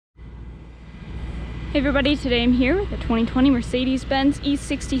Hey everybody, today I'm here with the 2020 Mercedes-Benz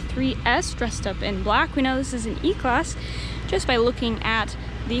E63S dressed up in black. We know this is an E-Class just by looking at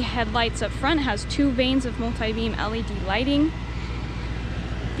the headlights up front. It has two vanes of multi-beam LED lighting.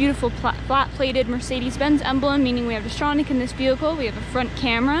 Beautiful flat-plated Mercedes-Benz emblem, meaning we have Distronic in this vehicle. We have a front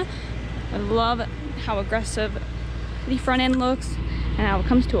camera. I love how aggressive the front end looks and how it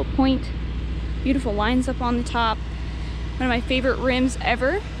comes to a point. Beautiful lines up on the top. One of my favorite rims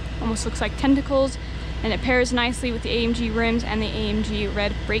ever. Almost looks like tentacles. And it pairs nicely with the AMG rims and the AMG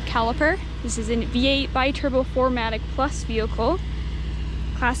red brake caliper. This is a V8 bi-turbo 4MATIC Plus vehicle.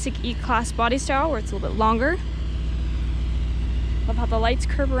 Classic E-Class body style where it's a little bit longer. Love how the lights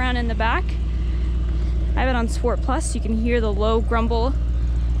curve around in the back. I have it on Sport Plus, so you can hear the low grumble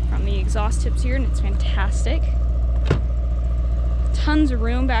from the exhaust tips here, and it's fantastic. Tons of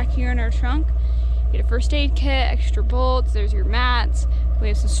room back here in our trunk. You get a first aid kit, extra bolts, there's your mats. We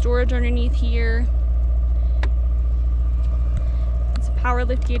have some storage underneath here. Power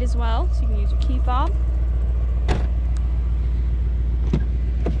lift gate as well, so you can use your key fob.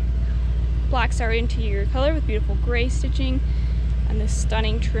 Black star interior color with beautiful gray stitching and this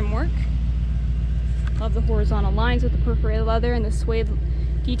stunning trim work. Love the horizontal lines with the perforated leather and the suede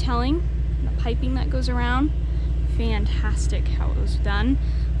detailing and the piping that goes around. Fantastic how it was done.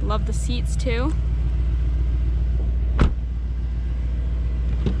 Love the seats too.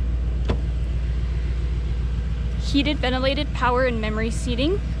 Heated, ventilated, power and memory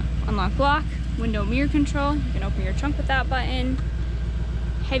seating, unlock lock, window mirror control. You can open your trunk with that button.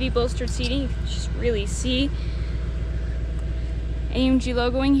 Heavy bolstered seating, you can just really see AMG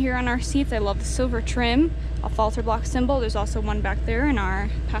logoing here on our seats. I love the silver trim, a falter block symbol. There's also one back there in our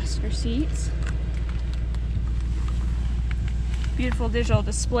passenger seats. Beautiful digital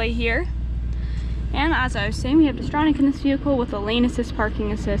display here. And as I was saying, we have Distronic in this vehicle with a lane assist,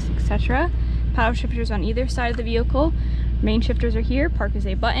 parking assist, etc. Paddle shifters on either side of the vehicle. Main shifters are here. Park is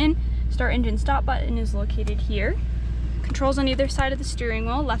a button. Start engine stop button is located here. Controls on either side of the steering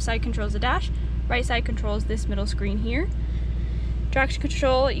wheel. Left side controls the dash. Right side controls this middle screen here. Traction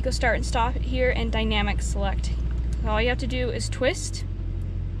control, you go start and stop here, and dynamic select. So all you have to do is twist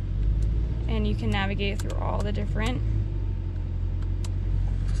and you can navigate through all the different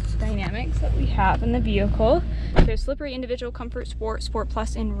dynamics that we have in the vehicle. There's slippery, individual, comfort, sport, sport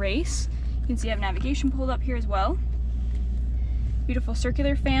plus, and race. You can see I have navigation pulled up here as well. Beautiful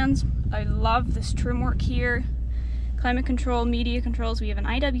circular fans. I love this trim work here. Climate control, media controls. We have an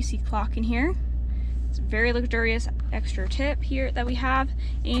IWC clock in here. It's a very luxurious extra tip here that we have.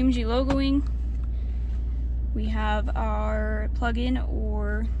 AMG logoing. We have our plug-in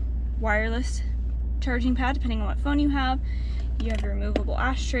or wireless charging pad depending on what phone you have. You have your removable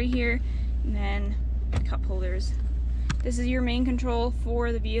ashtray here, and then cup holders. This is your main control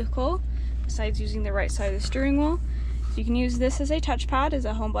for the vehicle, besides using the right side of the steering wheel. So you can use this as a touchpad, as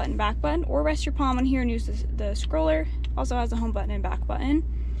a home button, back button, or rest your palm on here and use the scroller. Also has a home button and back button.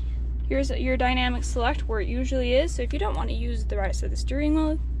 Here's your dynamic select where it usually is. So if you don't want to use the right side of the steering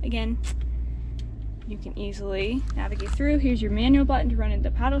wheel, again, you can easily navigate through. Here's your manual button to run into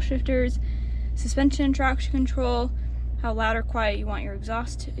the paddle shifters, suspension, traction control, how loud or quiet you want your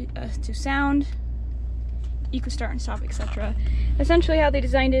exhaust to sound, eco start and stop, etc. Essentially how they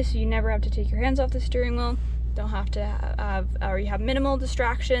designed it so you never have to take your hands off the steering wheel, don't have to have, or you have minimal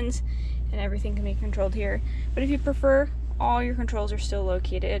distractions, and everything can be controlled here. But if you prefer, all your controls are still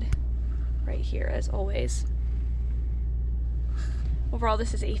located right here as always. Overall,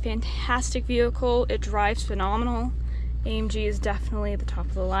 this is a fantastic vehicle. It drives phenomenal. AMG is definitely the top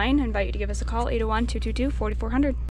of the line. I invite you to give us a call, 801-222-4400.